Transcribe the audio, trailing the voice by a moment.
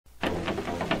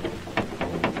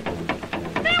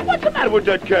What's the matter with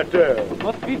that cat there?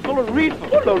 Must be full of reefer.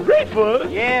 Full of reefer?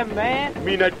 Yeah, man.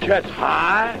 Mean that cat's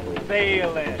high?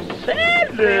 Sailing.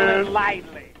 Sailing?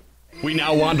 Lightly. We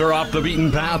now wander off the beaten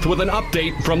path with an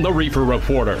update from the Reefer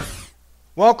Reporter.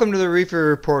 Welcome to the Reefer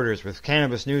Reporters with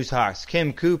Cannabis News Hawks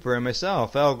Kim Cooper and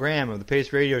myself, Al Graham of the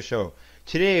Pace Radio Show.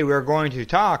 Today we are going to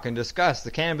talk and discuss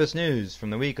the cannabis news from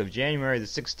the week of January the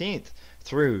 16th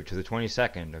through to the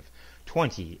 22nd of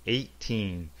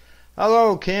 2018.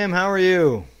 Hello, Kim. How are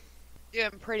you?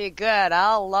 Doing pretty good.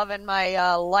 Al, loving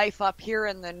my life up here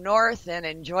in the north and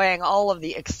enjoying all of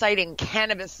the exciting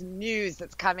cannabis news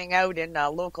that's coming out in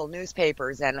local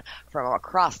newspapers and from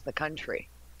across the country.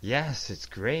 Yes, it's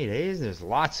great, eh? There's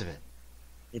lots of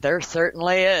it. There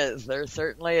certainly is. There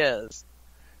certainly is.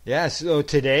 Yeah, so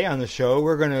today on the show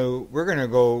we're gonna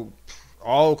go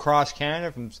all across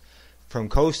Canada from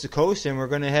coast to coast, and we're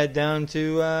gonna head down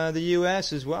to the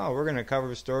U.S. as well. We're gonna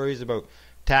cover stories about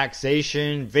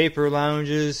taxation, vapor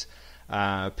lounges,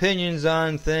 opinions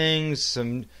on things,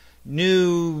 some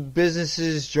new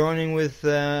businesses joining with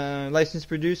licensed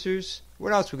producers.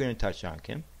 What else are we gonna touch on,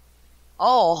 Kim?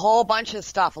 Oh, a whole bunch of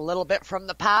stuff, a little bit from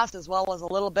the past as well as a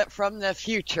little bit from the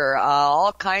future.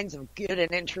 All kinds of good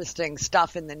and interesting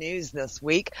stuff in the news this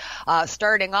week.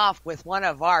 Starting off with one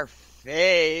of our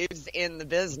faves in the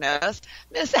business,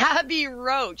 Miss Abby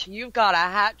Roach. You've got a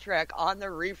hat trick on the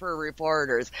Reefer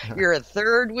Reporters. You're a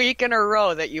third week in a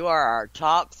row that you are our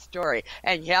top story.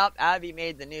 And yep, Abby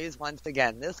made the news once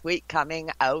again this week, coming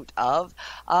out of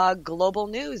Global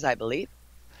News, I believe.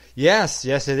 Yes,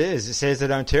 it is. It says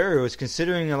that Ontario is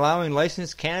considering allowing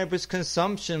licensed cannabis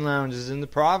consumption lounges in the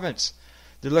province.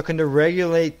 They're looking to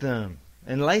regulate them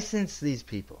and license these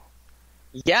people.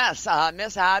 Yes,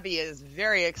 Miss Abby is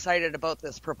very excited about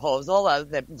this proposal,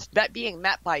 that being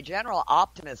met by general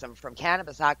optimism from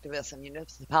cannabis activists and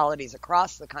municipalities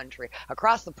across the country,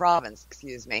 across the province,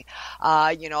 excuse me.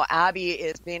 Abby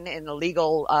has been in the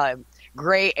legal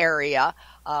gray area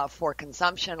for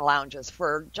consumption lounges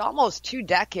for almost 2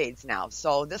 decades now.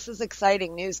 So this is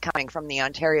exciting news coming from the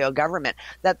Ontario government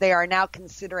that they are now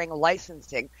considering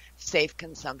licensing safe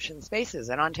consumption spaces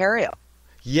in Ontario.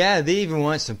 Yeah, they even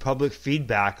want some public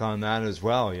feedback on that as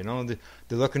well. You know, they're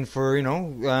looking for,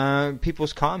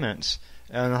 people's comments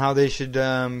on how they should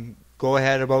go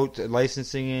ahead about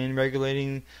licensing and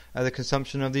regulating the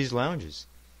consumption of these lounges.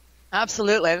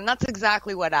 Absolutely, and that's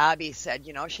exactly what Abby said.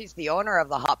 You know, she's the owner of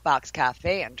the Hotbox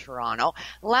Cafe in Toronto.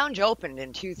 The lounge opened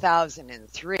in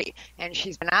 2003, and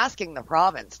she's been asking the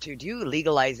province to do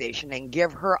legalization and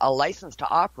give her a license to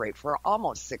operate for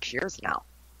almost 6 years now.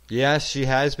 Yes, she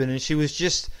has been, and she was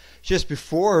just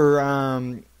before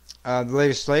the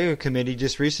legislative committee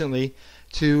just recently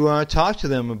to talk to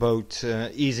them about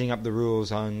easing up the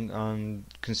rules on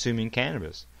consuming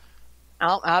cannabis.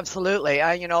 Oh, absolutely.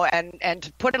 And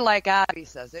to put it like Abby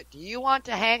says it, do you want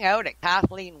to hang out at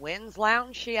Kathleen Wynn's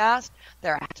lounge, she asked?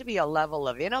 There has to be a level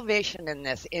of innovation in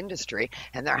this industry,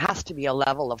 and there has to be a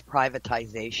level of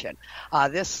privatization.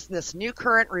 This new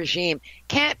current regime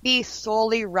can't be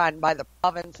solely run by the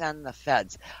province and the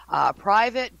feds.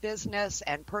 Private business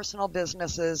and personal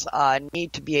businesses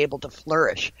need to be able to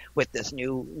flourish with this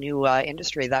new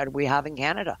industry that we have in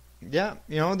Canada. Yeah,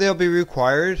 they'll be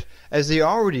required, as they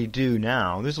already do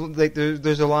now. There's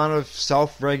a lot of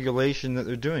self-regulation that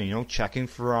they're doing. Checking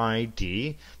for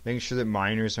ID, making sure that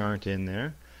minors aren't in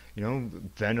there.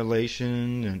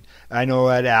 Ventilation, and I know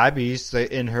at Abby's,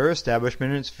 in her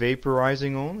establishment, it's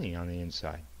vaporizing only on the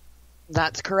inside.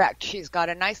 That's correct. She's got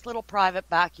a nice little private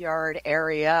backyard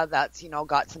area that's,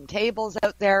 got some tables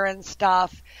out there and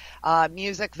stuff.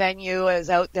 Music venue is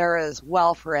out there as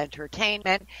well for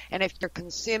entertainment. And if you're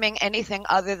consuming anything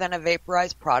other than a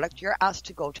vaporized product, you're asked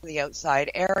to go to the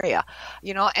outside area.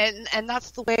 And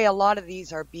that's the way a lot of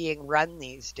these are being run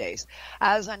these days.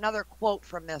 As another quote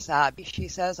from Miss Abby, she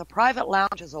says, "A private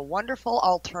lounge is a wonderful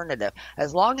alternative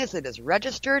as long as it is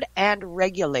registered and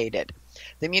regulated.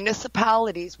 The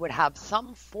municipalities would have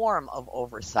some form of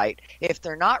oversight. If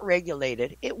they're not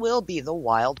regulated, it will be the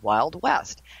wild, wild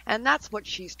west." And that's what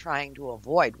she's trying to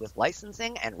avoid with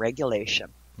licensing and regulation.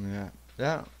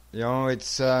 Yeah.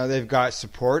 It's they've got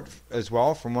support as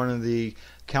well from one of the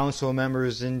council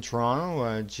members in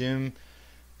Toronto, Jim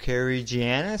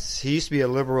Karagiannis. He used to be a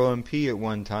Liberal MP at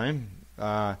one time.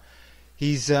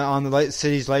 He's on the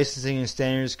city's licensing and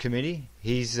standards committee.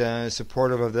 He's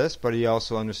supportive of this, but he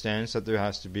also understands that there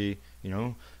has to be,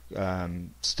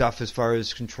 stuff as far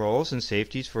as controls and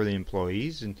safeties for the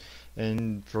employees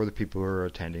and for the people who are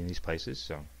attending these places.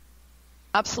 So,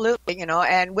 Absolutely,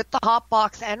 and with the Hot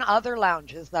Box and other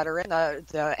lounges that are in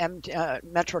the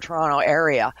Metro Toronto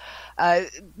area,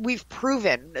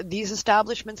 these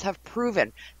establishments have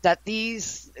proven that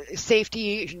these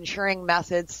safety ensuring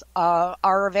methods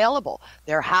are available.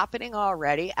 They're happening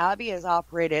already. Abby has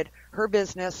operated her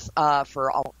business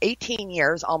for 18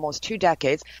 years, almost 2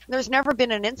 decades. And there's never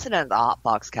been an incident at the Hot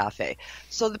Box Cafe.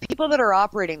 So the people that are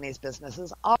operating these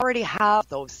businesses already have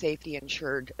those safety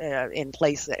insured in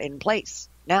place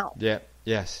now. Yeah.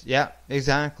 Yes. Yeah.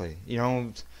 Exactly.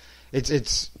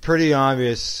 It's pretty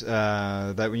obvious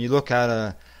that when you look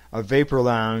at a vapor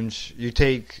lounge, you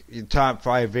take the top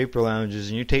 5 vapor lounges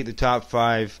and you take the top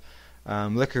 5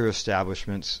 liquor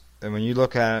establishments, and when you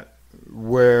look at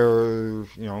where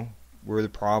the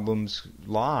problems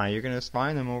lie, you're going to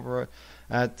find them over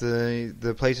at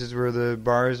the places where the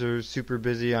bars are super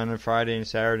busy on a Friday and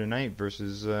Saturday night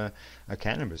versus a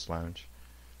cannabis lounge.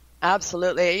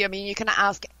 Absolutely. I mean, you can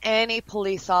ask any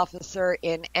police officer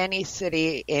in any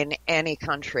city, in any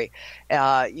country,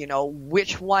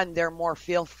 which one they're more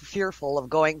fearful of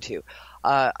going to.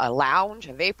 A lounge,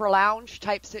 a vapor lounge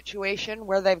type situation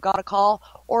where they've got a call,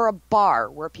 or a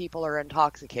bar where people are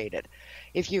intoxicated.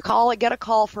 If you get a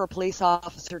call for a police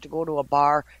officer to go to a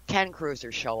bar, 10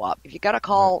 cruisers show up. If you get a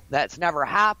call, that's never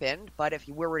happened, but if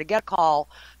you were to get a call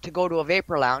to go to a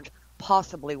vapor lounge,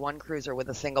 possibly one cruiser with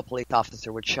a single police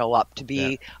officer would show up to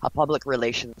be a public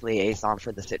relations liaison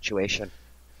for the situation.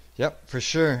 Yep, for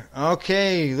sure.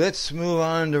 Okay, let's move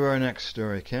on to our next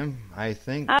story, Kim.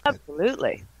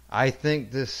 Absolutely. I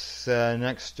think this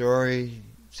next story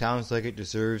sounds like it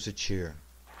deserves a cheer.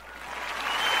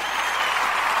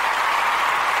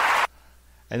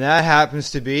 And that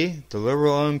happens to be the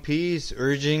Liberal MPs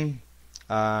urging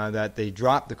that they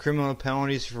drop the criminal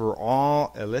penalties for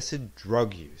all illicit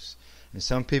drug use. And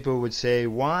some people would say,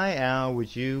 why, Al,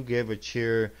 would you give a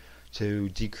cheer to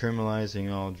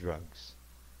decriminalizing all drugs?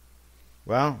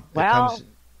 Well,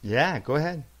 yeah, go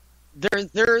ahead.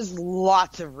 There's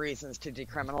lots of reasons to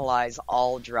decriminalize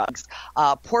all drugs.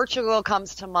 Portugal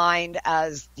comes to mind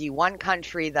as the one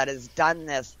country that has done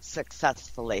this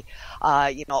successfully.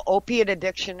 Opiate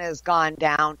addiction has gone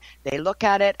down. They look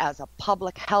at it as a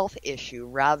public health issue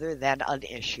rather than an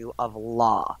issue of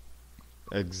law.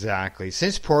 Exactly.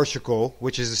 Since Portugal,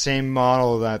 which is the same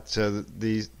model that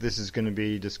this is going to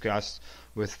be discussed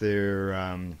with their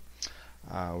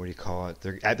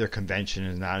at their convention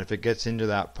and that. If it gets into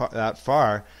that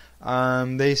far,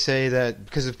 they say that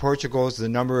because of Portugal's, the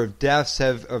number of deaths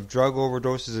of drug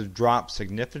overdoses have dropped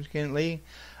significantly.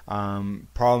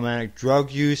 Problematic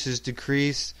drug use has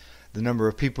decreased. The number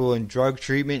of people in drug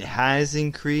treatment has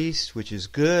increased, which is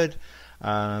good.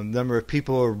 The number of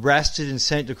people arrested and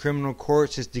sent to criminal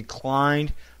courts has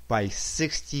declined by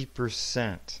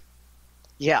 60%.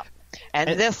 Yeah.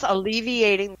 And this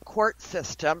alleviating the court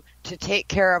system to take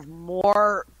care of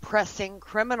more pressing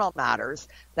criminal matters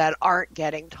that aren't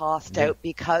getting tossed out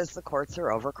because the courts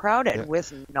are overcrowded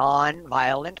with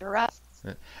non-violent arrests.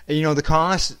 Yeah. And the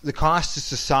cost to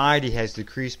society has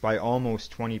decreased by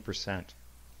almost 20%,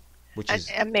 which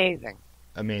is amazing.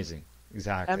 Amazing.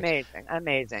 Exactly.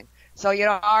 Amazing. So,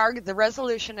 the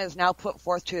resolution is now put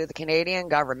forth to the Canadian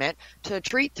government to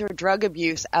treat their drug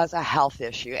abuse as a health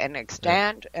issue and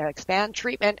expand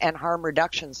treatment and harm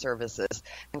reduction services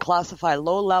and classify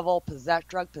low-level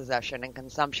drug possession and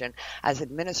consumption as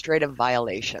administrative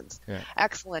violations. Yeah.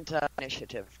 Excellent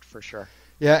initiative for sure.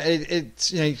 Yeah,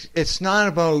 it's not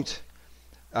about.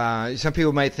 Some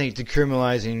people might think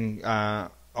decriminalizing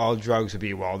all drugs would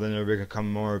be, then they're going to become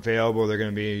more available. They're going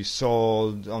to be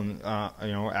sold on,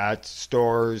 at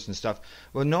stores and stuff.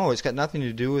 Well, no, it's got nothing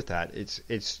to do with that.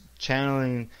 It's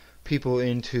channeling people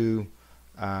into,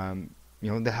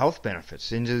 the health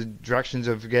benefits, into directions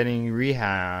of getting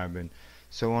rehab and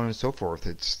so on and so forth.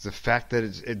 It's the fact that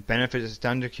it benefits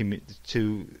done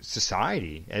to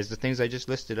society, as the things I just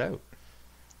listed out.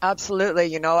 Absolutely.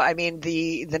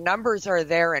 The numbers are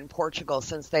there in Portugal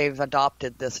since they've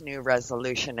adopted this new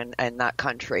resolution in that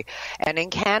country. And in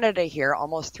Canada here,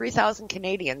 almost 3,000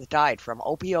 Canadians died from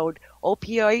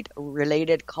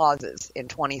opioid-related causes in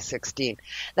 2016.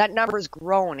 That number's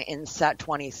grown in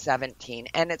 2017,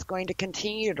 and it's going to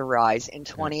continue to rise in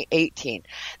 2018.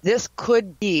 This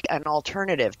could be an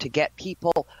alternative to get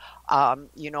people,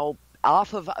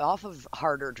 off of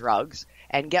harder drugs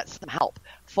and get some help.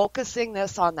 Focusing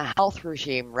this on the health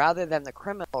regime rather than the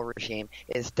criminal regime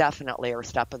is definitely a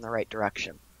step in the right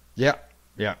direction. Yeah.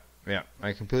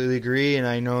 I completely agree, and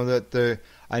I know that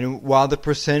while the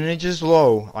percentage is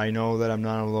low, I know that I'm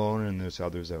not alone, and there's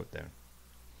others out there.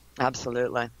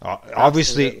 Absolutely.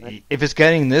 Obviously, if it's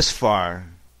getting this far,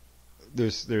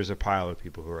 there's a pile of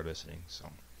people who are listening. So,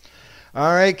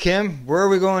 all right, Kim, where are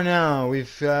we going now? We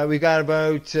got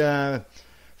about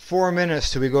 4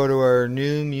 minutes till we go to our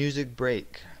new music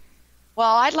break.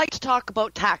 Well, I'd like to talk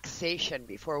about taxation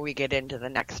before we get into the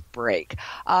next break.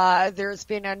 There's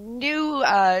been a new,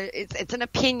 it's an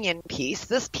opinion piece.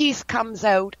 This piece comes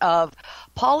out of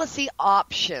Policy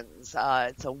Options.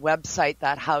 It's a website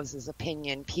that houses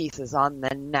opinion pieces on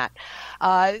the net.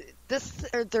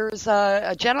 There's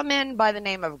a gentleman by the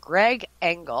name of Greg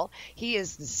Engel. He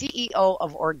is the CEO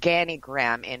of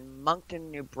Organigram in Moncton,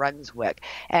 New Brunswick,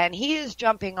 and he is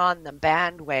jumping on the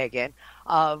bandwagon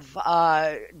of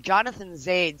Jonathan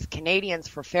Zaid's Canadians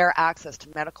for Fair Access to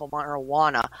Medical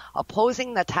Marijuana,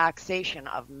 opposing the taxation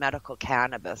of medical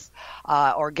cannabis.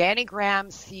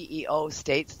 Organigram's CEO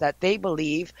states that they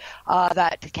believe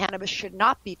that cannabis should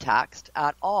not be taxed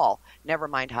at all, never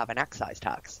mind have an excise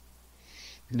tax.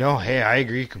 No, hey, I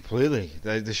agree completely.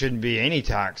 There shouldn't be any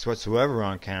tax whatsoever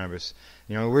on cannabis.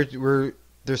 You know,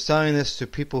 they're selling this to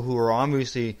people who are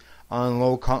obviously on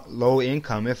low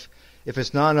income. If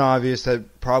it's not obvious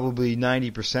that probably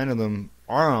 90% of them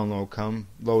are on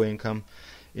low income,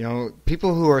 you know,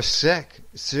 people who are sick,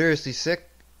 seriously sick,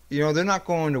 you know, they're not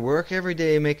going to work every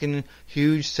day making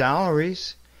huge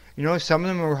salaries. You know, some of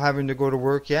them are having to go to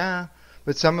work, yeah,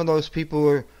 but some of those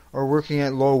people are working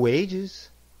at low wages.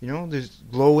 You know, there's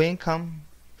low income,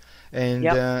 and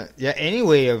any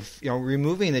way of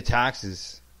removing the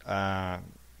taxes,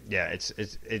 it's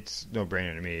no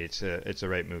brainer to me. It's a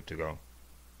right move to go.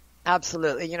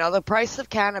 Absolutely. You know, the price of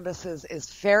cannabis is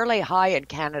fairly high in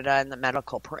Canada in the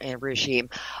medical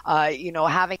regime.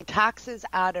 Having taxes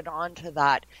added onto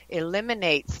that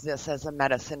eliminates this as a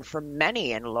medicine for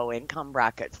many in low income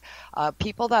brackets.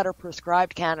 People that are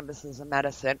prescribed cannabis as a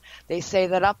medicine, they say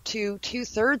that up to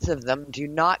 2/3 of them do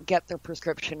not get their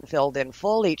prescription filled in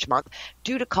full each month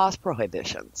due to cost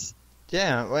prohibitions.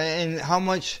 Yeah, and how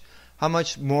much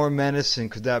more medicine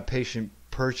could that patient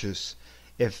purchase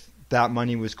if that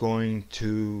money was going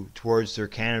towards their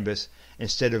cannabis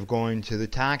instead of going to the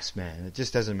tax man? It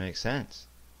just doesn't make sense.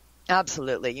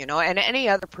 Absolutely. You know, and any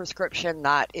other prescription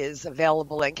that is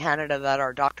available in Canada that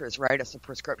our doctors write us a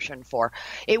prescription for,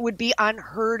 it would be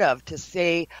unheard of to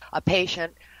say a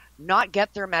patient not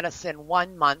get their medicine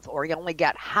 1 month, or you only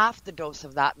get half the dose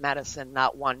of that medicine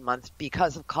that 1 month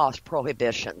because of cost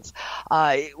prohibitions.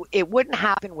 It wouldn't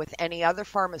happen with any other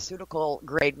pharmaceutical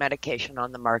grade medication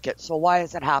on the market. So why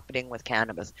is it happening with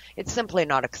cannabis? It's simply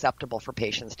not acceptable for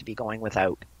patients to be going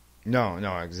without. No,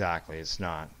 exactly. It's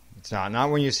not.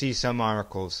 Not when you see some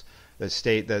articles that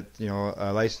state that, you know,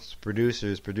 a licensed producer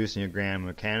is producing a gram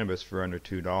of cannabis for under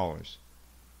 $2.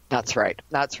 That's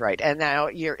right. And now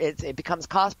it becomes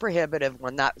cost prohibitive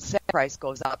when that set price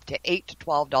goes up to $8 to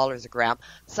 $12 a gram,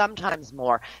 sometimes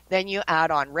more. Then you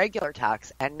add on regular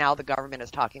tax, and now the government is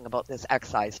talking about this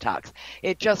excise tax.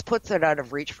 It just puts it out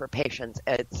of reach for patients.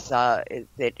 And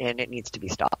it needs to be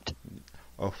stopped.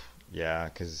 Oh, yeah,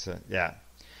 because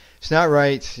it's not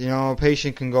right. You know, a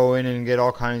patient can go in and get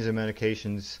all kinds of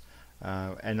medications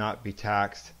and not be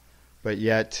taxed, but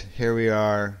yet here we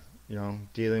are, you know,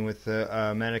 dealing with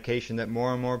a medication that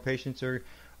more and more patients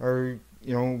are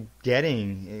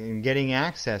getting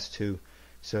access to.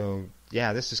 So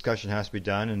yeah, this discussion has to be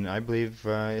done, and I believe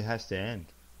it has to end.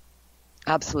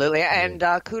 Absolutely, and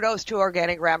kudos to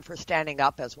Organigram for standing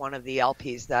up as one of the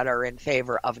LPs that are in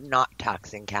favor of not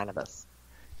taxing cannabis.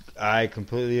 I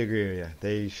completely agree with you.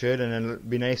 They should, and it'd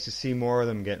be nice to see more of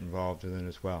them get involved in it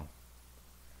as well.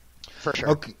 For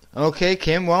sure. Okay,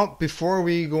 Kim. Well, before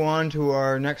we go on to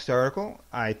our next article,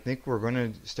 I think we're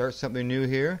going to start something new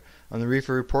here on the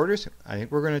Reefer Reporters. I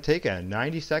think we're going to take a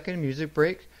 90-second music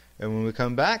break, and when we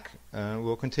come back,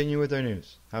 we'll continue with our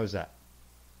news. How's that?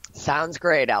 Sounds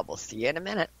great, Al. We'll see you in a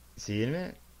minute. See you in a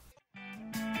minute.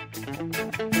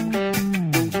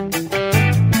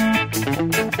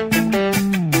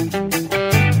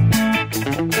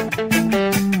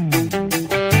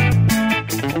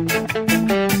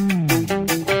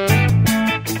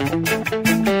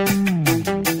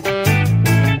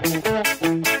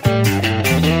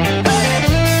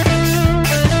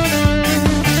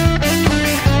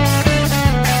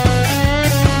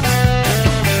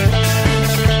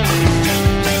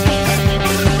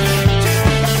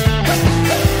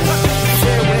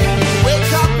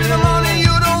 Wake up in the morning,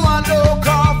 you don't want no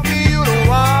coffee, you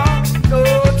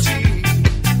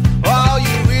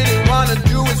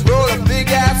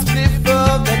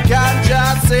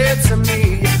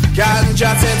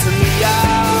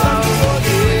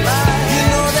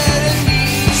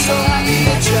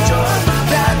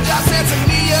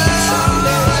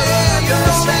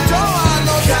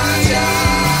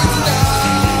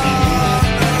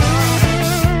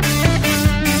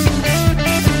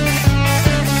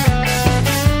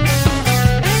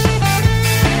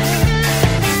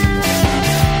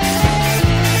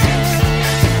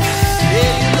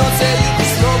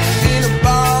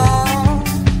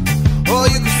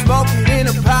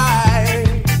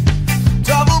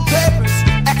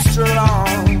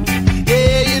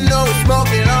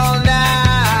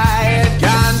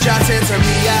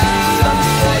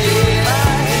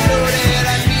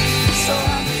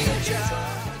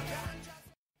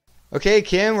Okay,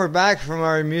 Kim, we're back from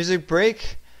our music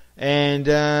break, and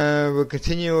we'll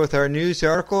continue with our news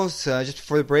articles. Just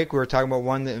before the break, we were talking about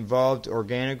one that involved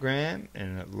Organigram,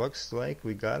 and it looks like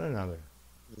we got another.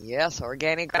 Yes,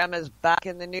 Organigram is back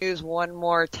in the news one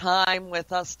more time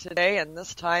with us today, and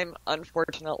this time,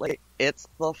 unfortunately, it's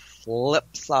the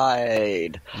flip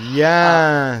side.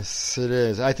 Yes, it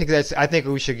is. I think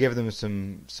we should give them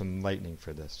some lightning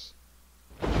for this.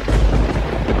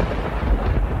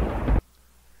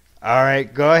 All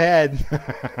right, go ahead.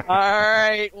 All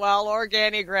right. Well,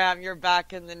 Organigram, you're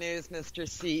back in the news, Mr.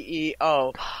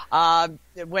 CEO.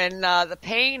 When the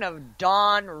pain of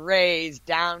Don Ray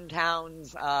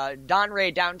downtown's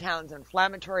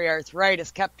inflammatory arthritis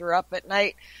kept her up at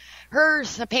night, her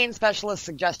pain specialist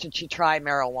suggested she try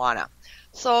marijuana.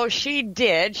 So she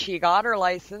did. She got her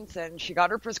license and she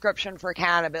got her prescription for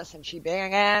cannabis, and she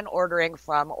began ordering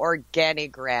from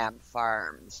Organigram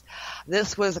farms.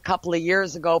 This was a couple of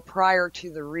years ago prior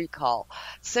to the recall.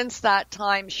 Since that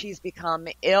time, she's become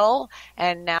ill,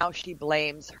 and now she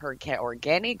blames her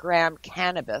Organigram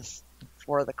cannabis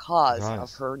for the cause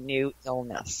of her new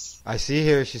illness. I see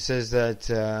here she says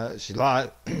that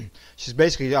she's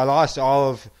basically lost all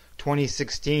of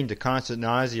 2016 to constant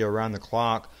nausea around the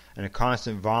clock, and a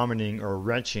constant vomiting or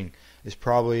retching is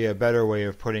probably a better way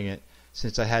of putting it,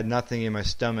 since I had nothing in my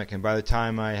stomach, and by the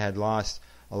time I had lost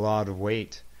a lot of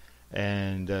weight,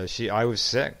 and I was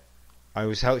sick.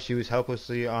 She was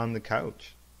helplessly on the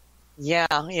couch.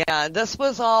 Yeah. This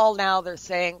was all, now they're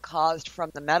saying, caused from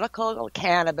the medical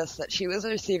cannabis that she was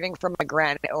receiving from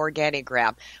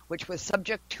Organigram, which was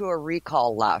subject to a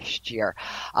recall last year.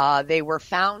 They were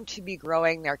found to be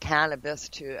growing their cannabis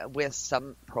with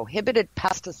some prohibited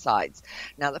pesticides.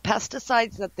 Now, the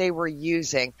pesticides that they were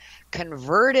using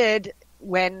converted,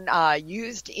 when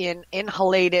used in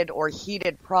inhalated or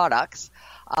heated products,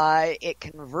 it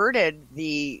converted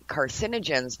the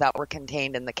carcinogens that were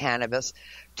contained in the cannabis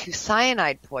to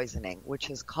cyanide poisoning, which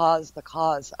has caused the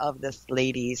cause of this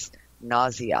lady's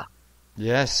nausea.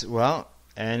 Yes, well,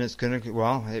 and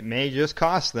it may just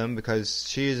cost them, because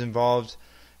she is involved.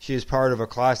 She is part of a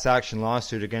class action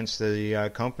lawsuit against the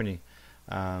company.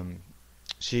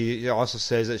 She also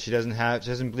says that she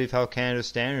doesn't believe Health Canada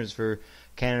standards for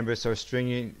cannabis are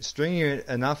stringent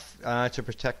enough to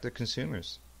protect the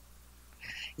consumers.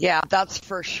 Yeah, that's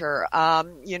for sure.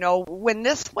 When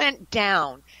this went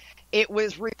down, it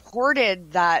was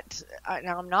reported that,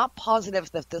 now I'm not positive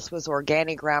that this was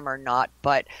Organigram or not,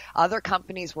 but other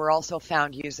companies were also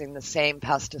found using the same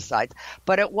pesticides.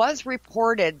 But it was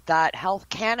reported that Health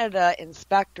Canada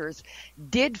inspectors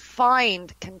did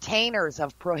find containers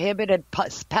of prohibited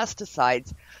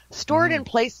pesticides stored in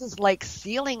places like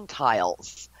ceiling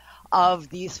tiles of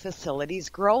these facilities'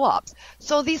 grow-ups.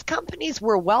 So these companies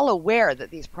were well aware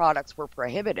that these products were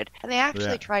prohibited, and they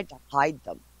actually tried to hide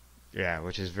them. Yeah,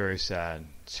 which is very sad.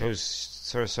 Shows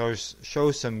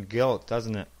some guilt,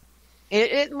 doesn't it?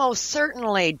 It most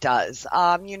certainly does.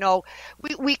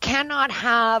 We cannot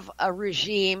have a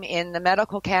regime in the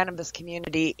medical cannabis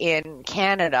community in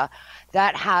Canada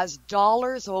that has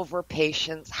dollars over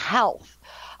patients' health.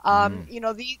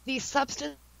 These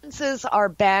substances are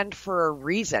banned for a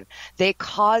reason. They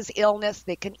cause illness.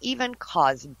 They can even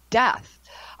cause death.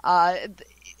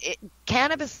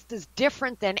 Cannabis is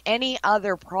different than any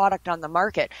other product on the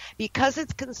market because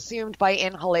it's consumed by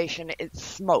inhalation. It's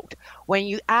smoked. When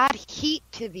you add heat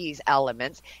to these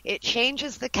elements, it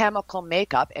changes the chemical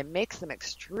makeup and makes them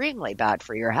extremely bad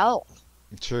for your health.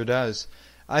 It sure does.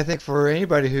 I think for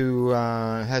anybody who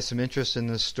has some interest in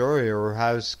this story or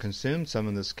has consumed some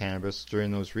of this cannabis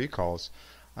during those recalls,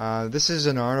 this is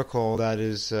an article that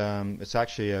is it's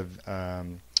actually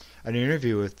an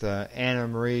interview with Anna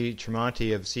Marie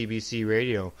Tremonti of CBC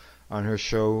Radio on her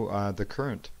show The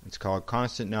Current. It's called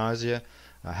Constant Nausea,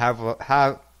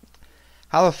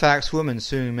 Halifax Woman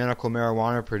Suing Medical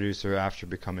Marijuana Producer After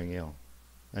Becoming Ill.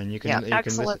 And you can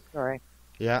excellent story.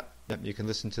 Yeah, you can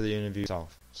listen to the interview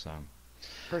yourself. So,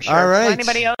 for sure. All right. So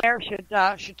anybody out there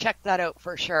should check that out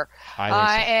for sure. I think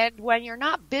so. And when you're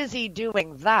not busy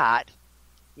doing that,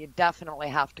 you definitely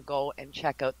have to go and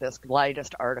check out this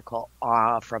latest article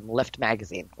from Lift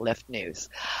Magazine, Lift News.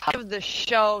 Of the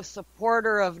show,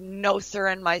 supporter of NOSER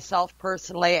and myself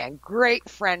personally, and great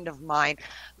friend of mine,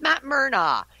 Matt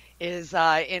Murnaugh, is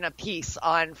in a piece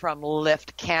from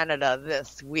Lift Canada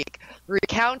this week,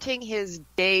 recounting his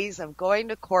days of going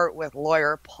to court with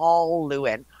lawyer Paul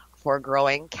Lewin for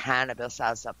growing cannabis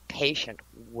as a patient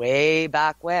way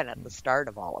back when, at the start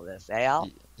of all of this, Al?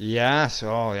 Yeah,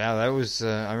 that was,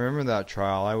 I remember that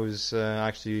trial. I was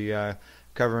actually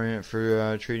covering it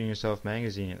for Treating Yourself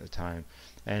magazine at the time.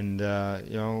 And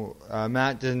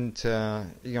Matt didn't.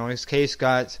 His case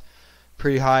got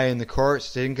pretty high in the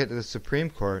courts. Didn't get to the Supreme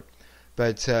Court.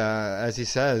 But as he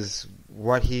says,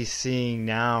 what he's seeing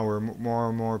now, where more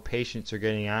and more patients are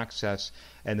getting access,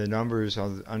 and the numbers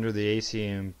under the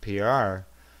ACMPR,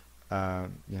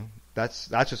 that's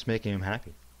what's making him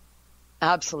happy.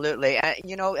 Absolutely.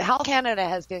 Health Canada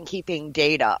has been keeping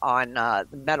data on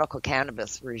the medical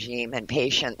cannabis regime and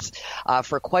patients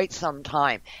for quite some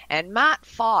time. And Matt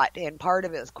fought in part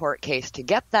of his court case to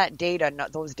get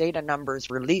those data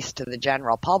numbers released to the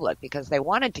general public because they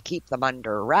wanted to keep them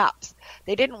under wraps.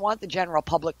 They didn't want the general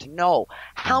public to know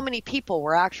how many people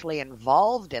were actually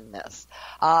involved in this.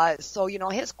 So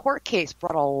his court case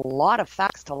brought a lot of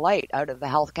facts to light out of the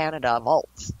Health Canada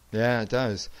vaults. Yeah, it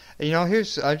does.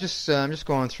 Here's I'm just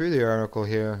going through the article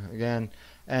here again,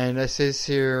 and it says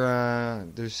here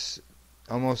there's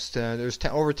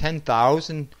over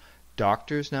 10,000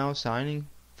 doctors now signing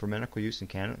for medical use in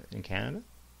Canada.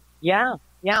 Yeah,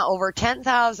 over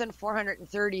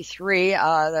 10,433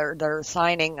 they're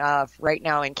signing right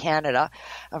now in Canada.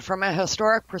 From a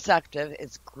historic perspective,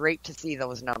 it's great to see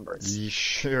those numbers. It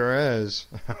sure is.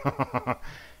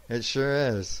 It sure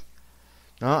is.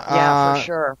 For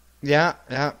sure. Yeah.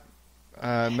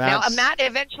 Matt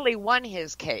eventually won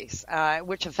his case,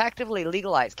 which effectively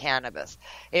legalized cannabis.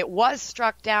 It was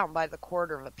struck down by the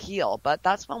Court of Appeal, but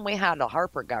that's when we had a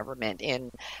Harper government in,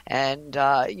 and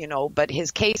but his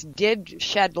case did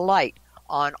shed light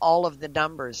on all of the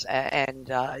numbers, and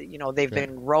they've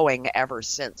been growing ever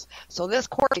since. So this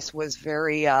court case was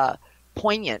very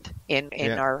poignant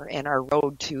in our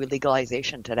road to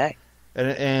legalization today.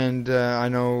 And I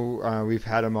know we've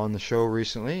had him on the show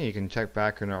recently. You can check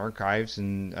back in the archives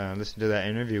and listen to that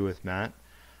interview with Matt.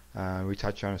 We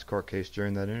touched on his court case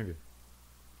during that interview.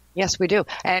 Yes, we do.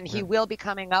 And he will be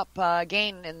coming up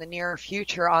again in the near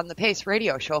future on the Pace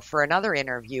Radio Show for another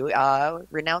interview,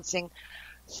 renouncing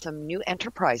some new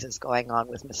enterprises going on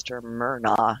with Mr.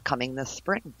 Myrna coming this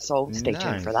spring. So stay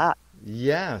tuned for that.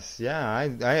 Yes, yeah,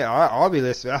 I'll be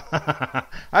listening.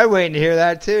 I'm waiting to hear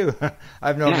that too.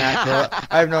 I've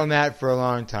known Matt for a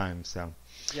long time, so.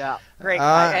 Yeah, great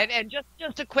guy. And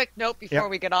just a quick note before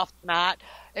we get off Matt,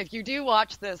 if you do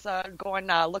watch this, go and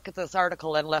look at this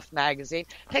article in Left Magazine.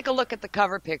 Take a look at the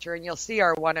cover picture, and you'll see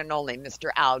our one and only Mr.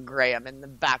 Al Graham in the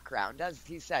background. As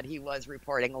he said, he was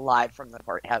reporting live from the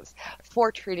courthouse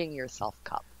for Treating Yourself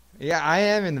Cup. Yeah, I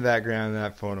am in the background in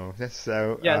that photo.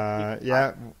 So, yes,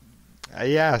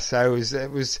 I was.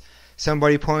 It was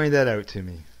somebody pointed that out to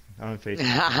me on Facebook.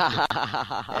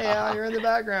 Hey, Al, you're in the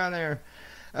background there.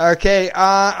 Okay,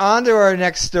 on to our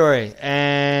next story,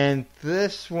 and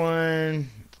this one,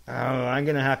 I'm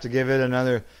gonna have to give it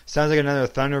another. Sounds like another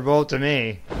thunderbolt to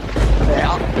me.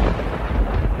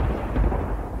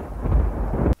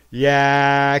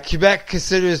 Yeah, Quebec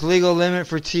considers legal limit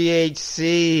for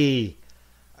THC.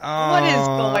 What is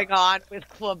going on with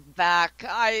Quebec?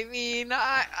 I mean,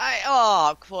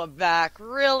 Quebec,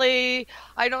 really?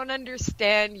 I don't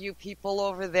understand you people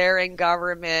over there in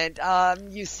government.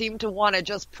 You seem to want to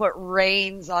just put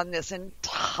reins on this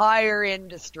entire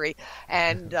industry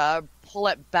and pull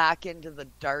it back into the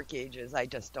dark ages. I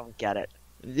just don't get it.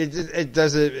 It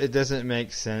doesn't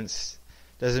make sense.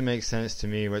 Doesn't make sense to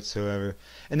me whatsoever.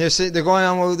 And they're going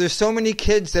on. Well, there's so many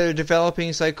kids that are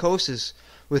developing psychosis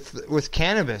with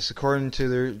cannabis, according to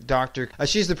their doctor.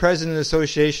 She's the president of the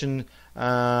association,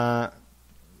 AMPQ.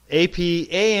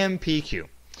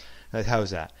 How's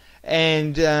that?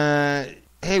 And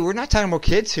hey, we're not talking about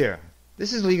kids here.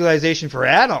 This is legalization for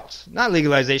adults, not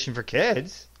legalization for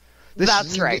kids.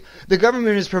 That's right. The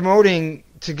government is promoting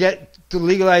to get the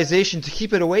legalization to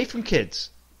keep it away from kids.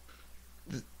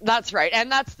 That's right,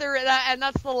 and that's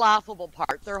the laughable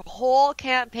part. Their whole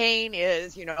campaign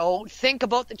is, think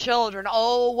about the children.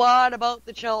 Oh, what about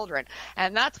the children?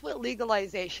 And that's what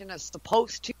legalization is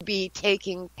supposed to be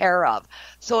taking care of.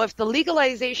 So if the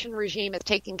legalization regime is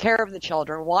taking care of the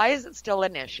children, why is it still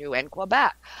an issue in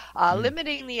Quebec?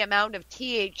 Limiting the amount of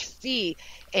THC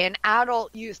in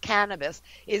adult use cannabis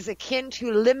is akin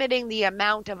to limiting the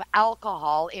amount of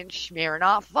alcohol in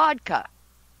Smirnoff vodka.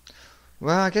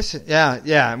 Well, I guess,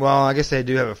 yeah. Well, I guess they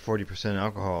do have a 40%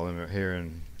 alcohol limit here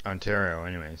in Ontario,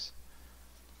 anyways.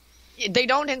 They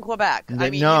don't in Quebec.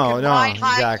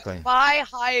 Exactly. Buy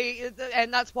high,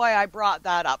 and that's why I brought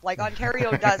that up. Like,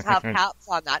 Ontario does have caps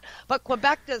on that, but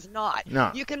Quebec does not. No.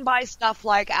 You can buy stuff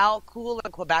like Al-Cool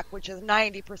in Quebec, which is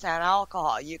 90%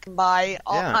 alcohol. You can buy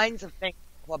all kinds of things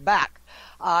in Quebec,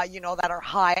 that are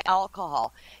high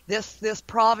alcohol. This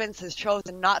province has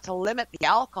chosen not to limit the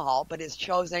alcohol, but is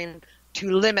chosen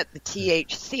to limit the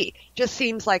THC. Just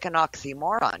seems like an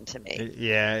oxymoron to me.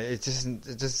 Yeah, it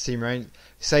doesn't seem right.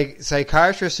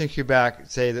 Psychiatrists in Quebec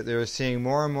say that they're seeing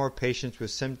more and more patients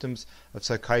with symptoms of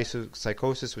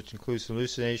psychosis, which includes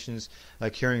hallucinations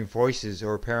like hearing voices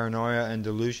or paranoia and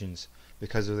delusions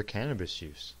because of the cannabis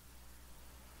use.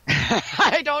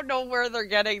 I don't know where they're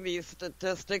getting these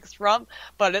statistics from,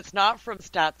 but it's not from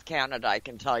Stats Canada, I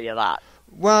can tell you that.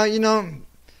 Well,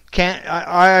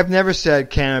 I've never said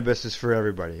cannabis is for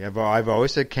everybody. I've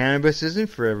always said cannabis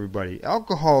isn't for everybody.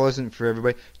 Alcohol isn't for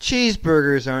everybody.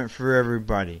 Cheeseburgers aren't for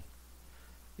everybody.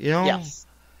 Yes,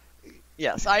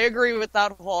 I agree with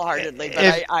that wholeheartedly,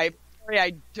 but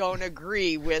I don't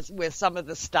agree with some of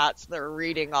the stats they're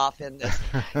reading off in this.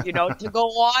 To go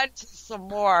on to some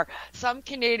more,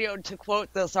 to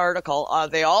quote this article,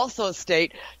 they also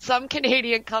state some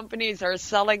Canadian companies are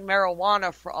selling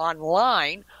marijuana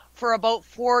online for about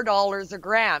 $4 a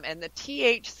gram, and the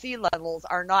THC levels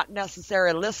are not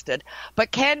necessarily listed,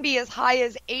 but can be as high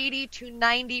as 80 to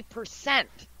 90%.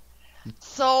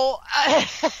 So,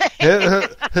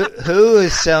 who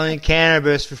is selling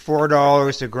cannabis for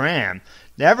 $4 a gram?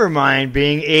 Never mind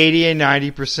being 80 and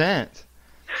 90%.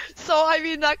 So, I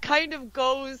mean, that kind of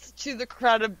goes to the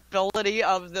credibility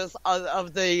of this,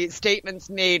 of the statements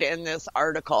made in this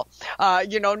article.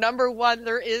 Number one,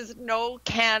 there is no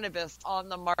cannabis on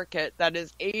the market that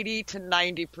is 80 to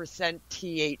 90%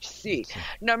 THC.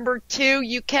 Number two,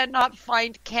 you cannot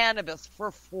find cannabis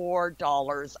for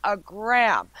 $4 a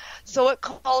gram. So it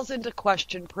calls into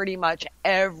question pretty much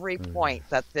every point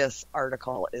that this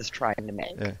article is trying to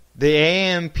make. The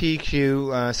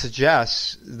AMPQ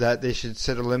suggests that they should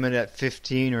set a limit at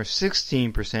 15 or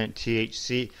 16%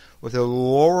 THC with a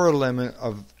lower limit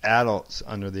of adults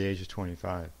under the age of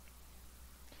 25.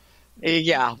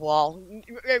 Yeah, well,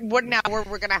 what now? We're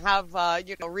going to have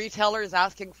retailers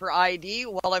asking for ID.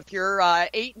 Well, if you're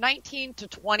 19 to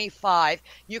 25,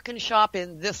 you can shop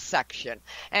in this section,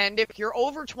 and if you're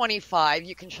over 25,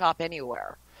 you can shop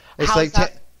anywhere.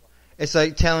 It's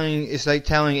like telling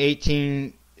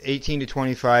 18 to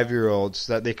 25-year-olds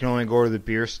that they can only go to the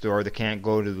beer store, they can't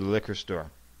go to the liquor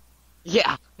store.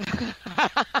 Yeah.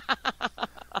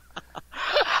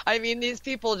 I mean, these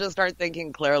people just aren't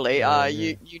thinking clearly.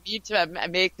 You need to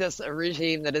make this a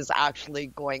regime that is actually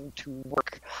going to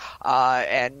work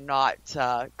and not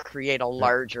create a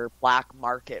larger black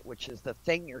market, which is the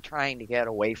thing you're trying to get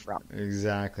away from.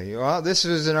 Exactly. Well, this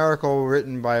is an article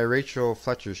written by Rachel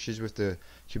Fletcher. She's with the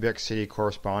Quebec City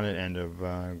correspondent end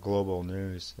of Global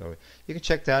News. So you can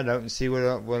check that out and see what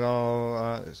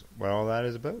all that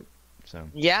is about. So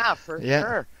yeah, for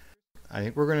sure. I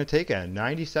think we're going to take a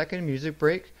 90-second music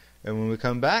break, and when we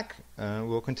come back,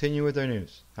 we'll continue with our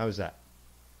news. How's that?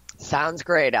 Sounds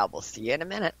great, Al. We'll see you in a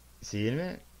minute. See you in a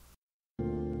minute.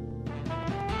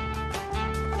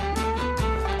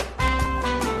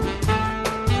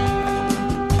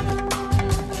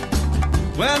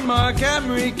 When Mark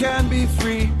Emery can be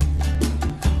free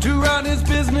to run his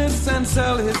business and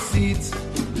sell his seeds,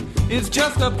 it's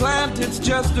just a plant, it's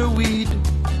just a weed.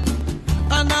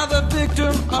 Another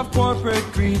victim of corporate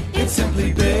greed. It's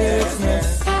simply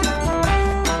business.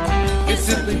 It's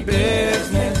simply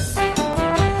business.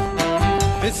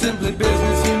 It's simply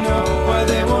business, why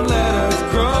they won't let us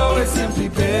grow. It's simply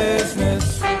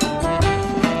business.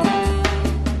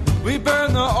 We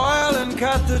burn the oil and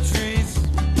cut the trees,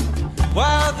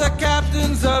 while the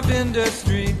captains of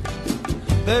industry,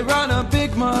 they run a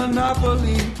big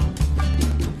monopoly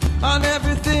on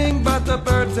everything but the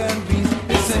birds and bees.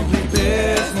 It's simply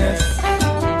business.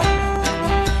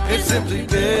 It's simply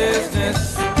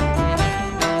business.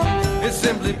 It's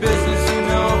simply business,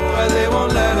 why they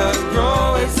won't let us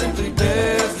grow. It's simply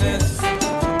business.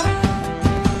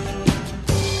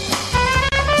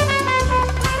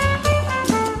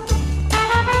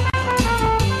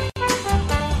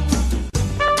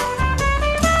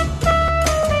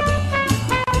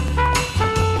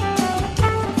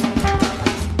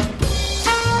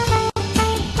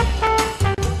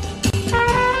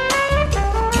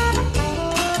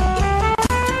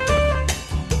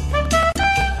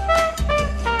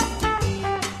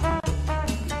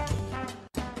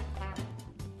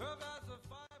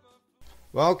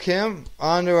 Well, Kim,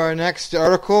 on to our next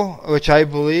article, which I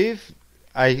believe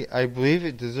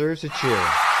it deserves a cheer.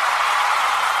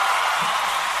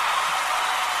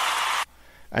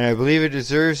 And I believe it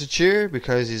deserves a cheer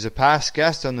because he's a past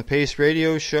guest on the Pace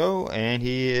Radio show, and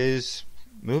he is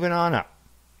moving on up.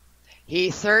 He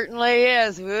certainly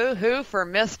is. Woo-hoo for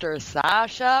Mr.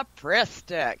 Sasha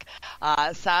Pristic.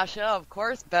 Sasha, of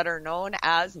course, better known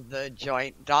as the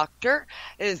Joint Doctor,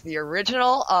 is the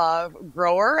original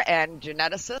grower and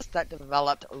geneticist that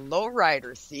developed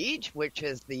Lowrider Seed, which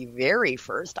is the very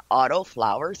first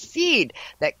autoflower seed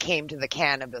that came to the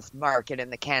cannabis market in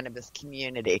the cannabis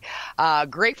community.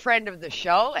 Great friend of the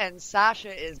show, and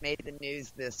Sasha is made the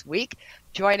news this week,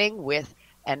 joining with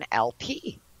an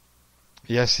LP.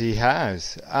 Yes, he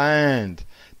has. And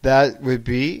that would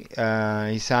be,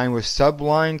 he signed with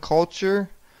Subline Culture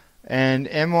and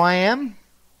MYM?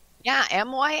 Yeah,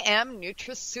 MYM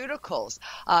Nutraceuticals.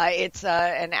 It's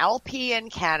an LP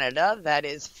in Canada that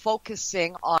is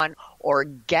focusing on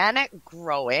organic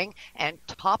growing and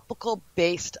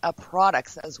topical-based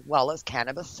products as well as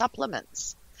cannabis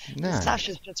supplements. Nice.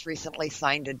 Sasha's just recently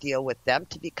signed a deal with them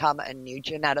to become a new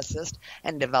geneticist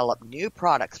and develop new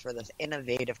products for this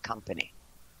innovative company.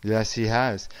 Yes, he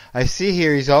has. I see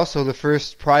here he's also the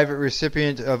first private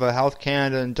recipient of a Health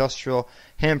Canada Industrial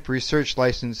Hemp Research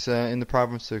License in the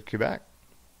province of Quebec.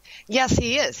 Yes,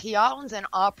 he is. He owns and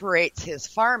operates his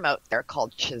farm out there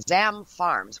called Shazam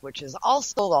Farms, which is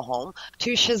also the home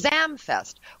to Shazam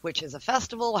Fest, which is a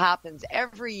festival that happens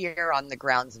every year on the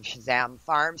grounds of Shazam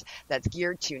Farms that's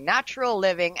geared to natural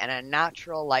living and a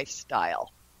natural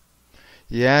lifestyle.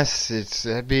 Yes,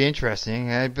 that'd be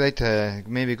interesting. I'd like to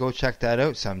maybe go check that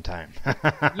out sometime.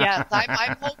 Yes,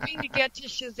 I'm hoping to get to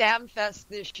Shazam Fest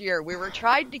this year. We were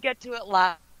trying to get to it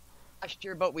last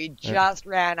year, but we just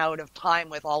ran out of time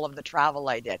with all of the travel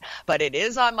I did. But it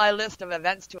is on my list of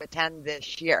events to attend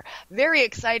this year. Very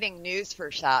exciting news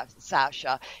for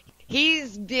Sasha.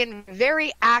 He's been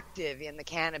very active in the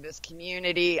cannabis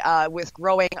community with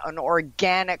growing an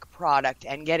organic product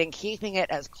and keeping it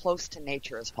as close to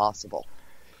nature as possible.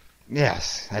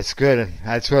 Yes, that's good.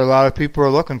 That's what a lot of people are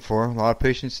looking for. A lot of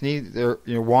patients need. They're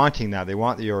wanting that. They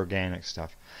want the organic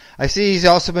stuff. I see he's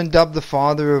also been dubbed the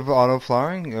father of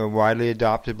autoflowering, widely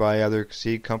adopted by other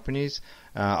seed companies.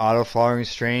 Autoflowering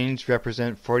strains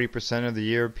represent 40% of the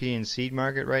European seed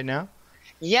market right now.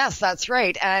 Yes, that's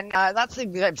right. And that's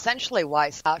essentially why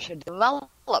Sasha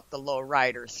developed the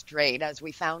Lowrider strain, as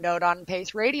we found out on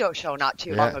Pace Radio Show not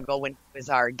too long ago when he was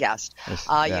our guest. Yes,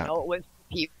 it was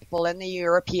people in the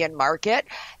European market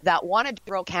that wanted to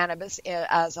grow cannabis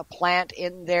as a plant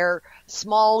in their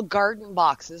small garden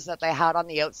boxes that they had on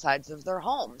the outsides of their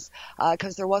homes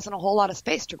because there wasn't a whole lot of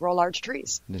space to grow large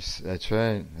trees. Yes, that's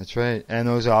right. And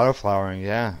those autoflowering,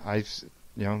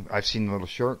 I've seen the little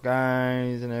short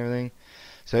guys and everything.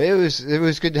 So it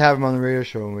was good to have him on the radio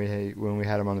show when we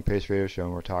had him on the Pace Radio Show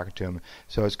and we're talking to him.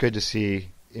 So it's good to see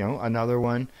another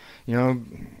one.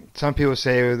 Some people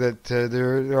say that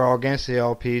they're all against the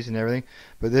LPs and everything,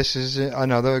 but this is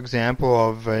another example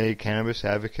of a cannabis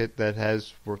advocate that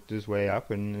has worked his way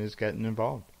up and is getting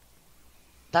involved.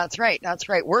 That's right.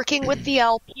 Working with the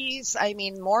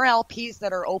LPs, more LPs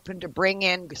that are open to bring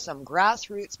in some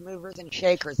grassroots movers and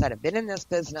shakers that have been in this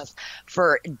business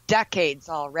for decades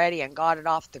already and got it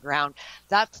off the ground.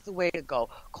 That's the way to go.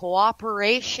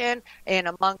 Cooperation and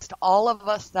amongst all of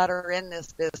us that are in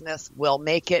this business will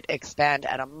make it expand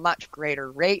at a much greater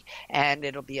rate, and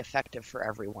it'll be effective for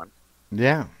everyone.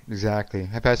 Yeah, exactly.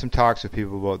 I've had some talks with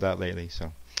people about that lately.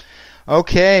 So,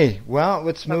 okay, well,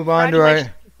 let's move on to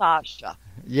our... Sasha.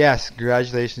 Yes,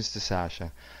 congratulations to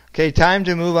Sasha. Okay, time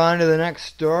to move on to the next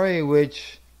story,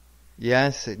 which,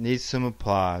 yes, it needs some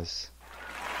applause.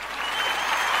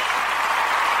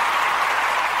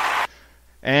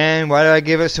 And why did I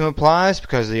give it some applause?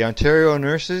 Because the Ontario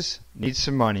nurses need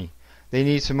some money. They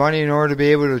need some money in order to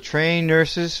be able to train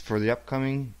nurses for the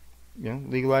upcoming,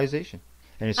 legalization.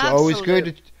 And it's always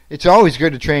good. It's always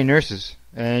good to train nurses.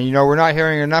 And we're not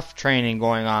hearing enough training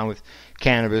going on with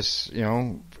cannabis,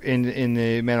 in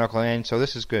the medical end, so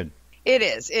this is good. It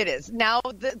is. Now,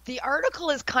 the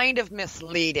article is kind of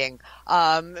misleading.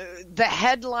 The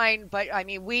headline, but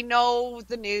we know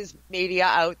the news media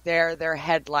out there, they're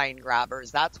headline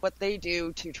grabbers. That's what they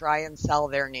do to try and sell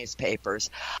their newspapers.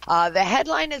 The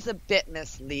headline is a bit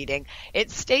misleading.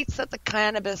 It states that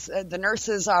the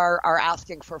nurses are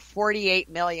asking for $48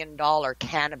 million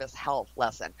cannabis health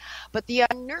lesson. But the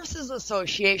Nurses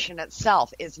Association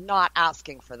itself is not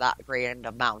asking for that grand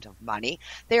amount of money.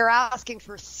 They're asking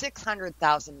for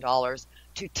 $600,000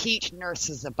 to teach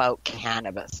nurses about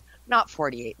cannabis, not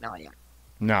 $48 million.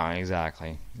 No,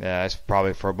 exactly. Yeah, it's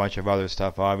probably for a bunch of other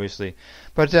stuff, obviously.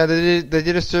 But they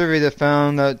did a survey that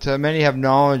found that many have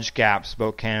knowledge gaps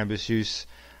about cannabis use.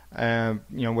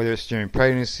 Whether it's during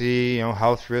pregnancy,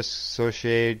 health risks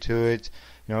associated to it,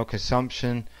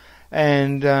 consumption.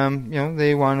 And,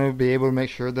 they want to be able to make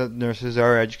sure that nurses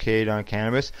are educated on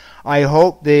cannabis. I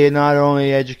hope they not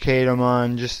only educate them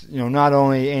on just, not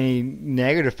only any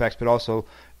negative effects, but also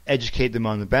educate them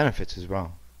on the benefits as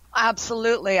well.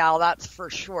 Absolutely, Al, that's for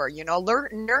sure.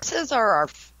 Nurses are our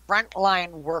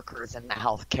frontline workers in the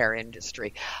healthcare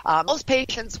industry. Most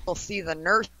patients will see the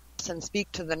nurse and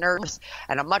speak to the nurse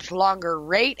at a much longer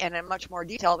rate and in much more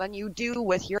detail than you do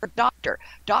with your doctor.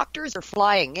 Doctors are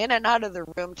flying in and out of the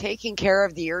room, taking care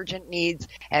of the urgent needs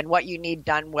and what you need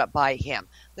done by him.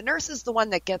 The nurse is the one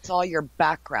that gets all your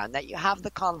background, that you have the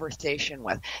conversation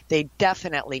with. They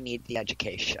definitely need the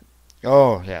education.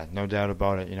 Oh, yeah, no doubt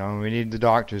about it. We need the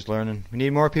doctors learning. We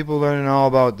need more people learning all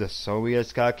about this. So we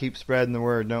just got to keep spreading the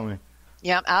word, don't we?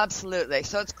 Yeah, absolutely.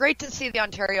 So it's great to see the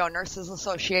Ontario Nurses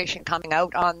Association coming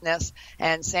out on this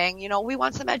and saying, we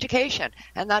want some education.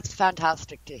 And that's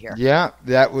fantastic to hear. Yeah,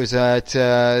 that was at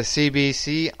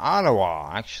CBC Ottawa,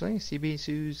 actually.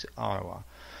 CBC's Ottawa.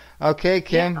 Okay,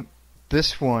 Kim,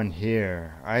 This one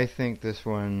here. I think this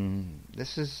one,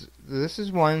 this is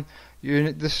one,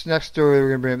 this next story we're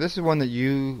going to bring up, this is one that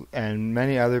you and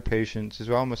many other patients, as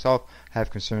well as myself, have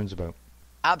concerns about.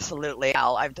 Absolutely,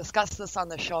 Al. I've discussed this on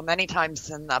the show many times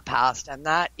in the past, and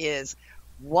that is,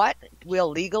 what will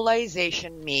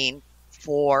legalization mean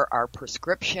for our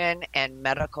prescription and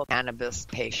medical cannabis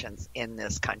patients in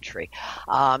this country?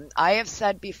 I have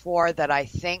said before that I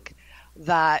think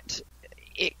that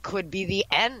it could be the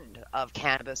end of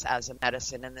cannabis as a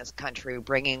medicine in this country,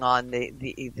 bringing on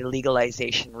the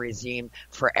legalization regime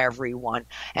for everyone.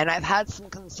 And I've had some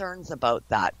concerns about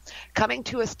that. Coming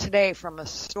to us today from a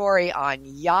story on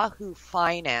Yahoo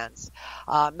Finance,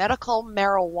 medical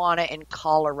marijuana in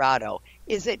Colorado.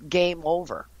 Is it game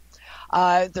over?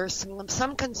 There's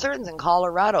some concerns in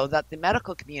Colorado that the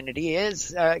medical community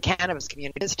cannabis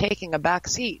community is taking a back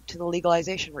seat to the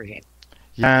legalization regime.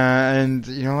 Yeah, and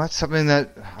that's something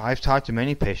that I've talked to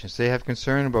many patients. They have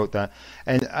concern about that,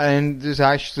 and there's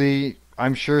actually,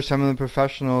 I'm sure some of the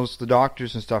professionals, the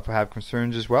doctors and stuff, have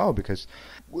concerns as well, because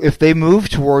if they move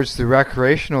towards the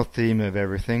recreational theme of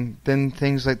everything, then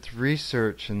things like the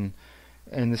research and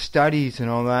the studies and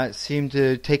all that seem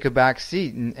to take a back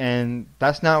seat, and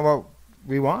that's not what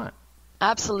we want.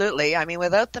 Absolutely. I mean,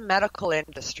 without the medical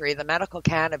industry, the medical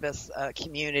cannabis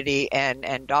community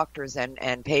and doctors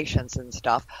and patients and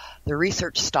stuff, the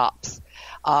research stops.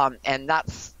 And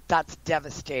that's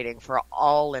devastating for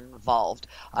all involved.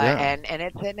 And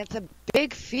it's a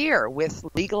big fear with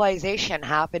legalization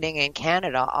happening in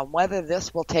Canada on whether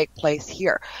this will take place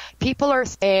here. People are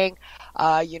saying,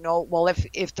 well,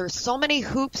 if there's so many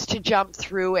hoops to jump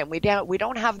through, and we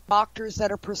don't have doctors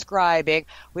that are prescribing,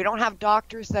 we don't have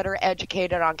doctors that are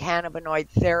educated on cannabinoid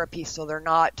therapy, so they're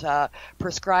not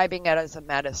prescribing it as a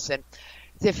medicine.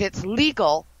 If it's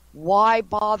legal, why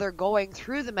bother going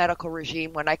through the medical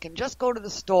regime when I can just go to the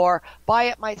store, buy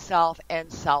it myself,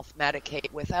 and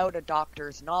self-medicate without a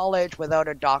doctor's knowledge, without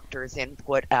a doctor's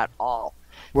input at all?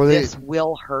 Well, this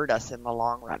will hurt us in the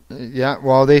long run. Yeah,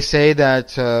 well, they say that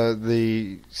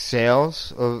the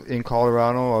sales in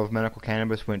Colorado of medical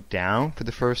cannabis went down for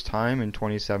the first time in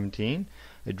 2017.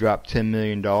 It dropped $10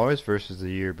 million versus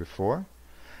the year before.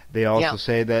 They also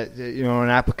say that an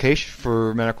application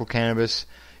for medical cannabis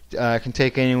can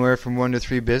take anywhere from 1 to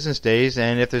 3 business days,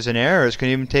 and if there's an error, it can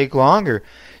even take longer.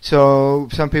 So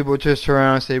some people just turn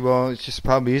around and say, well, it's just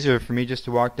probably easier for me just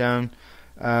to walk down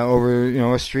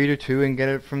over a street or two and get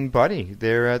it from Buddy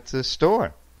there at the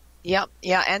store. Yeah,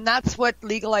 and that's what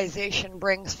legalization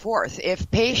brings forth.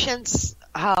 If patients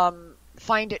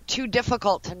find it too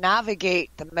difficult to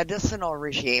navigate the medicinal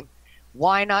regime,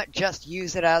 why not just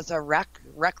use it as a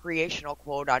recreational,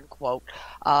 quote unquote,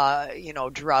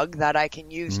 drug that I can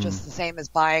use just the same as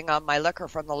buying my liquor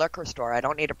from the liquor store? I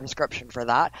don't need a prescription for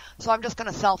that, so I'm just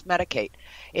going to self-medicate.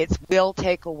 It will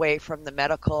take away from the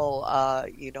medical,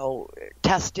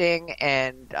 testing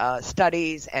and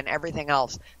studies and everything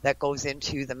else that goes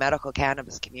into the medical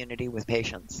cannabis community with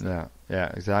patients.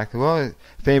 Yeah, exactly. Well,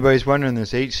 if anybody's wondering,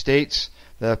 there's 8 states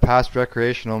that have passed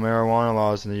recreational marijuana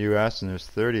laws in the U.S., and there's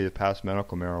 30 that passed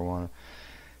medical marijuana.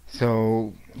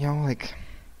 So,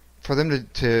 for them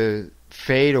to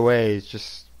fade away, it's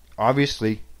just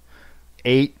obviously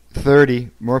 8:30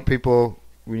 more people,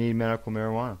 we need medical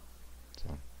marijuana.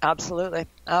 So. Absolutely.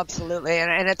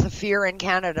 And it's a fear in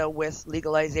Canada with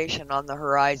legalization on the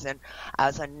horizon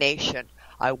as a nation.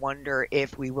 I wonder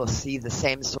if we will see the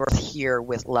same sort here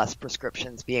with less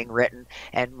prescriptions being written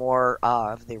and more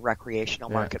of the recreational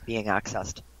market being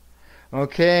accessed.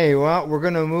 Okay, well, we're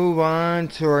going to move on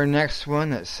to our next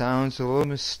one that sounds a little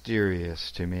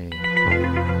mysterious to me.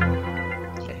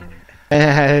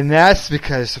 And that's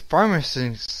because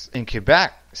pharmacists in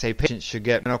Quebec say patients should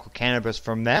get medical cannabis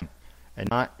from them and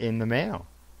not in the mail.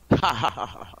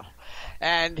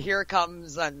 And here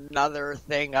comes another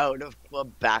thing out of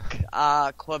Quebec.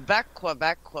 Quebec.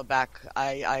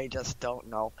 I just don't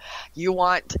know. You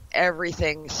want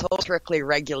everything so strictly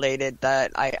regulated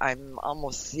that I'm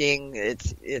almost seeing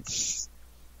it's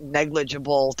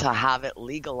negligible to have it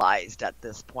legalized at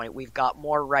this point. We've got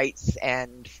more rights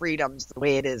and freedoms the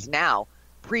way it is now,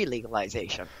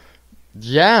 pre-legalization.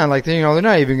 Yeah, like they're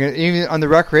not even on the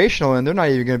recreational end. They're not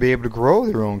even going to be able to grow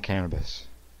their own cannabis.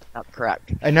 That's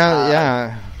correct. And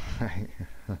now,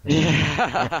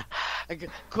 yeah.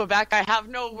 Quebec, I have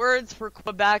no words for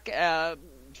Quebec.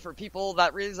 For people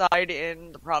that reside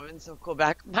in the province of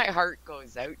Quebec, my heart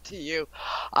goes out to you.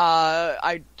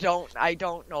 I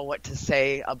don't know what to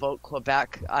say about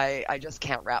Quebec. I just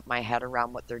can't wrap my head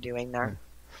around what they're doing there.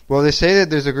 Well, they say that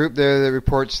there's a group there that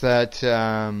reports that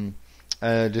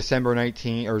December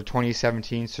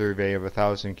 2017 survey of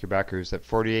 1,000 Quebecers that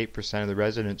 48% of the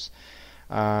residents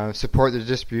support the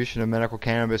distribution of medical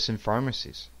cannabis in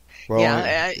pharmacies. Well,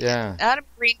 yeah. Adam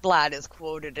Greenblatt is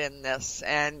quoted in this,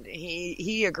 and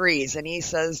he agrees, and he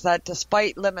says that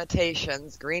despite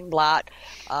limitations, Greenblatt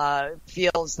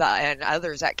feels that, and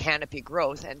others at Canopy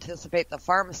Growth anticipate the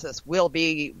pharmacists will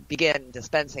begin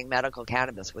dispensing medical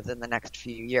cannabis within the next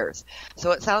few years.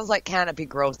 So it sounds like Canopy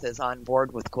Growth is on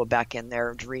board with Quebec in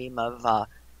their dream of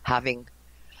having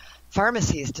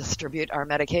pharmacies distribute our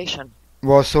medication.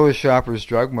 Well, so is Shoppers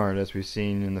Drug Mart, as we've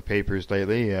seen in the papers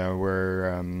lately,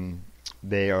 where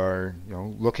they are,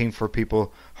 looking for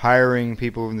people, hiring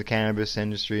people in the cannabis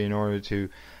industry in order to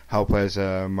help as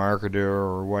a marketer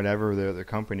or whatever their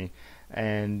company.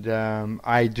 And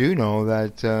I do know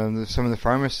that some of the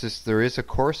pharmacists, there is a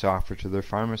course offered to their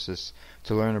pharmacists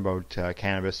to learn about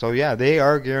cannabis. So yeah, they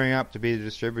are gearing up to be the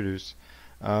distributors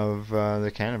of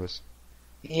the cannabis.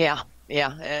 Yeah,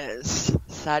 it's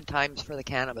sad times for the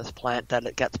cannabis plant that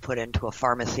it gets put into a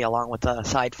pharmacy along with the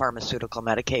side pharmaceutical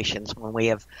medications when we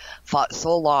have fought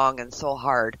so long and so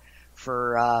hard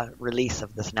for release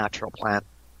of this natural plant.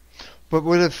 But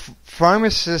would a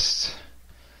pharmacist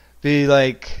be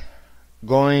like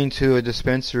going to a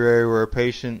dispensary where a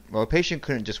patient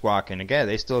couldn't just walk in and get it.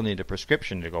 They still need a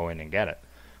prescription to go in and get it.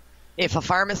 If a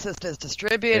pharmacist is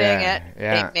distributing it,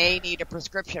 they may need a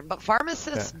prescription. But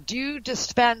pharmacists do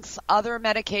dispense other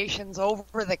medications,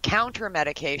 over-the-counter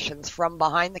medications from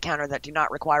behind the counter that do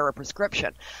not require a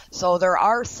prescription. So there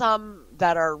are some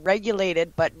that are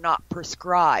regulated but not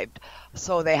prescribed.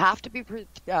 So they have to be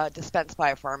dispensed by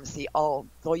a pharmacy,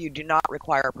 although you do not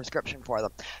require a prescription for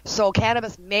them. So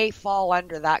cannabis may fall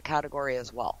under that category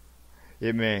as well.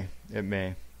 It may.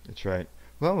 That's right.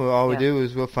 Well, all we do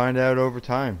is we'll find out over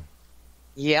time.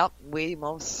 Yep, we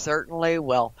most certainly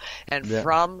will. And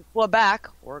from Quebec,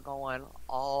 we're going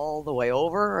all the way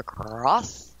over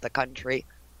across the country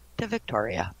to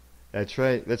Victoria. That's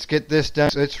right. Let's get this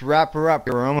done. Let's wrap her up.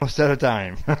 We're almost out of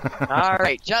time. All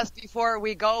right. Just before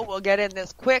we go, we'll get in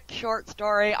this quick short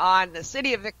story on the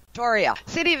City of Victoria.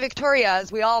 City of Victoria,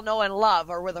 as we all know and love,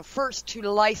 were the first to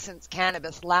license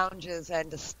cannabis lounges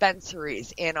and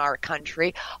dispensaries in our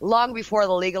country, long before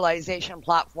the legalization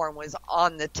platform was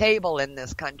on the table in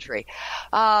this country.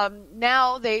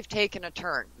 Now they've taken a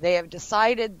turn. They have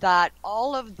decided that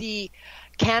all of the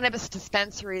cannabis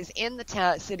dispensaries in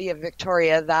the City of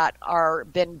Victoria that are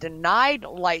been denied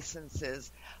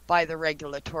licenses by the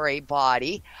regulatory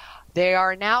body, they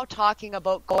are now talking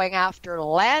about going after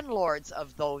landlords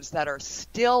of those that are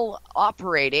still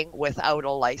operating without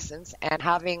a license and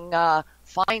having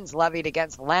fines levied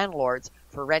against landlords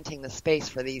for renting the space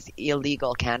for these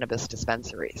illegal cannabis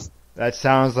dispensaries. That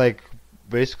sounds like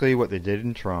basically what they did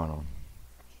in Toronto.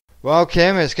 Well,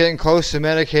 Kim, it's getting close to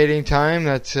medicating time.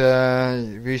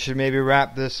 That we should maybe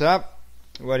wrap this up.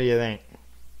 What do you think?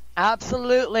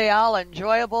 Absolutely, Al.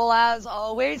 Enjoyable as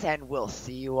always, and we'll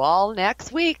see you all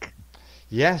next week.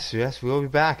 Yes, we'll be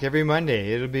back every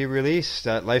Monday. It'll be released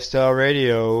at Lifestyle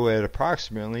Radio at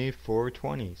approximately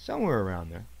 4:20, somewhere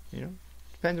around there.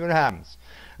 Depends what happens.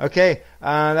 Okay,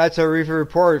 that's our Reefer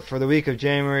Report for the week of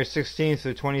January 16th to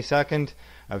the 22nd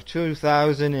of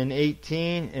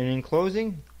 2018. And in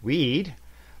closing, we'd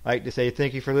like to say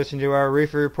thank you for listening to our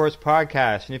Reefer Reports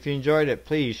podcast. And if you enjoyed it,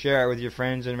 please share it with your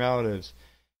friends and relatives.